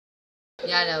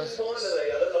Yeah, that was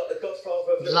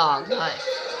vlog. Hi.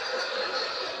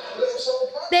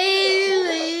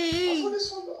 Bailey.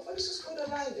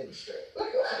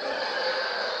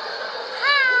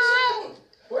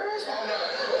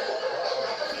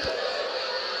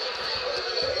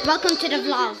 Welcome to the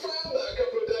vlog.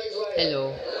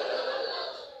 Hello.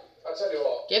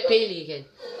 Get Bailey again.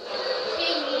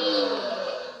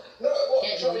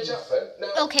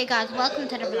 Okay guys, welcome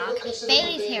to the vlog.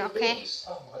 Bailey's here, okay?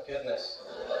 Oh my goodness.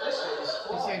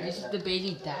 This is the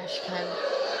Bailey dash cam.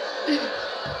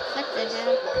 What's it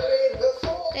now?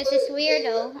 There's this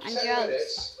weirdo on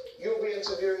drugs. You'll be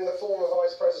interviewing the former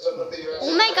vice president of the US.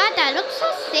 Oh my god, that looks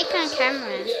so sick on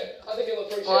camera. Yeah, I think you'll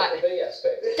appreciate What? the B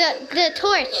aspect. The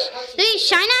torch. Look,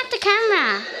 shine at the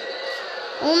camera.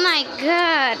 Oh my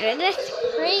god, that's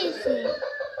crazy.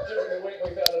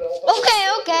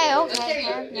 Okay.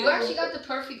 You actually got the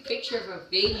perfect picture of a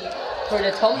Bailey for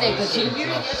the thumbnail because you really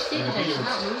just sitting there. She's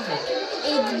not moving.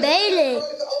 It's Bailey.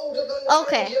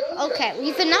 Okay,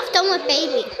 we've enough done with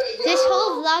Bailey. This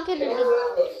whole vlog is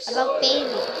about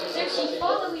Bailey. She's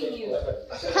following you.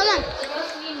 Come on. She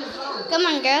wants to be in the vlog. Come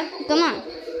on, girl. Come on.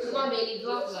 Come on, Bailey,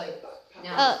 vlog like.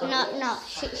 Oh, no.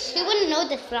 She wouldn't know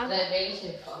this vlog. Bailey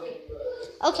should vlog.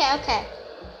 Okay.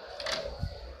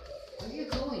 Where are you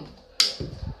going?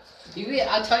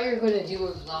 I thought you were going to do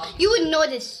a vlog. You would know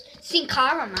this Sin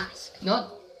Cara mask.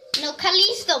 No. No,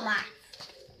 Calisto mask.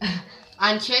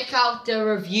 And check out the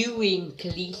reviewing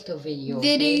Calisto video.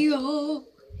 Okay?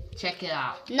 Check it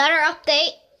out. Another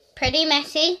update. Pretty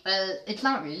messy. Well, it's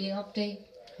not really an update.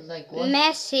 It's like what?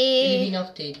 Messy. What do you mean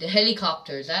update? The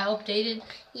helicopter, is that updated?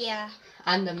 Yeah.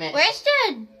 And the mess. Where's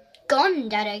the gun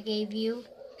that I gave you?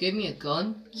 Give me a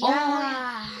gun? Yeah.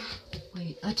 Oh,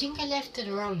 wait, I think I left it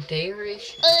around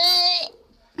there-ish.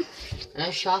 And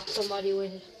I shot somebody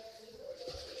with it.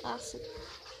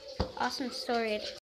 Awesome story.